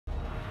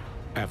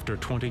After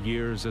 20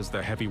 years as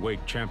the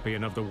heavyweight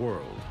champion of the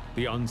world,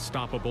 the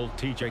unstoppable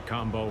TJ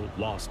Combo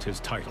lost his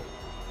title.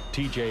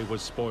 TJ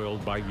was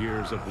spoiled by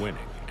years of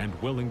winning and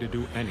willing to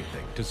do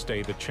anything to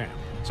stay the champ,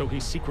 so he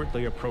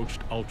secretly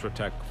approached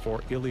Ultratech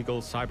for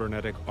illegal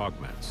cybernetic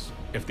augments.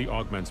 If the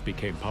augments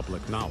became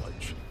public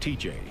knowledge,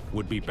 TJ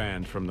would be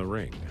banned from the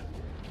ring.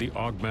 The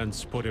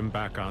augments put him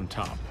back on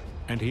top,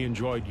 and he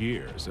enjoyed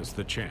years as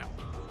the champ.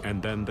 And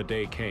then the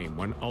day came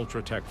when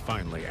Ultratech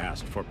finally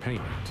asked for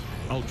payment.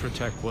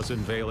 Ultratech was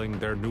unveiling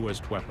their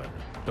newest weapon,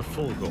 the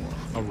Fulgor,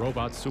 a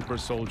robot super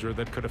soldier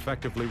that could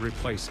effectively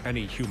replace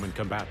any human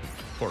combatant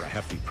for a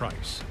hefty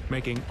price,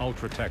 making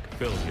Ultratech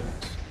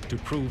billions. To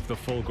prove the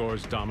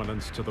Fulgor's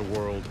dominance to the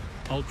world,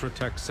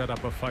 Ultratech set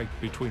up a fight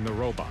between the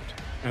robot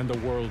and the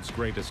world's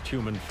greatest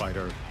human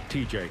fighter,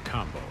 TJ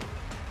Combo.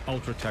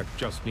 Ultratech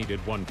just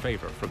needed one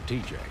favor from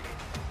TJ: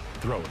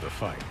 throw the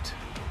fight.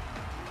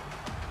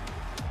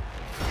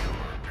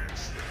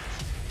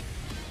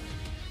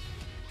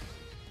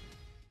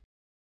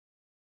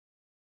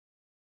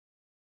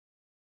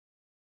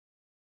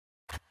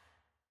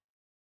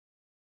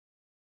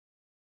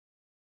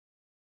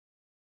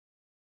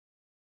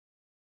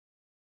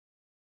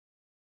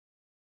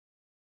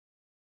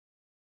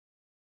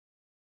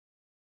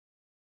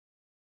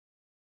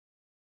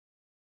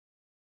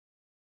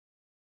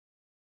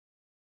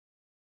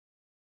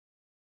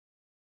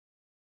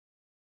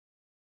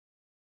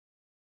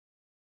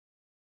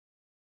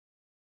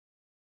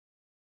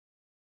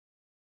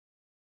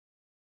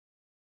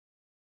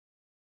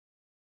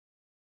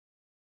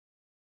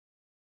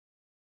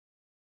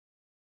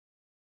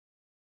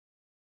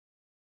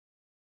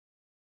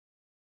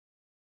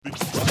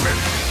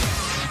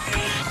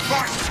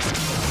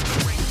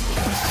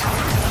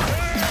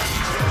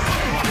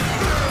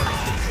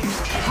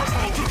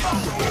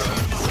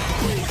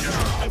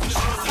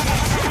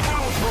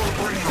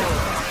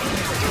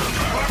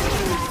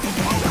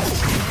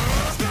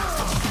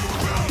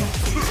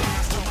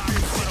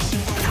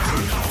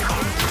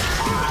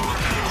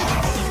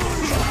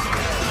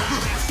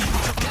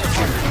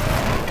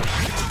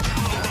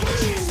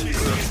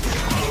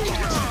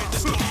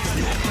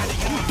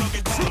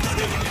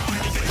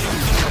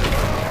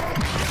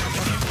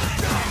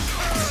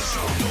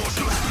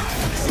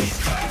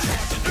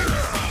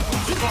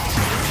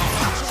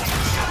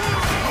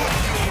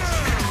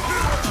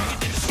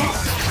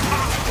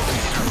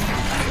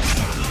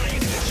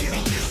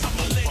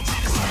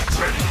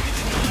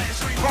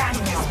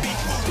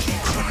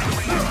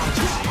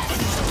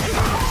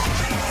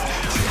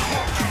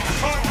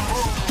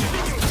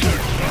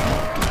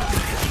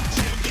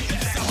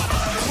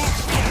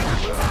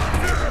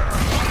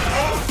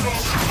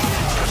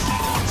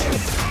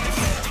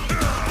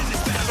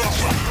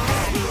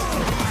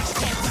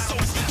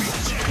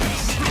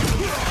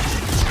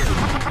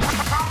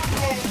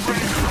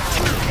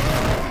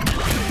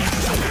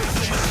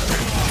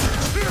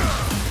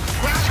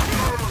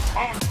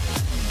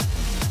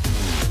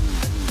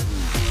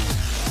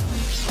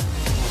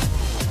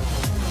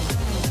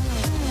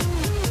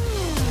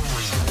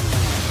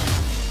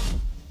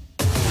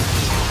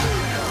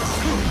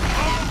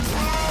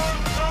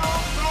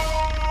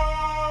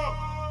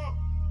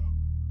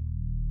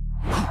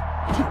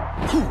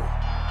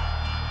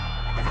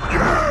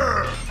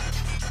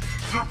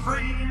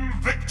 Supreme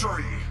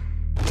victory!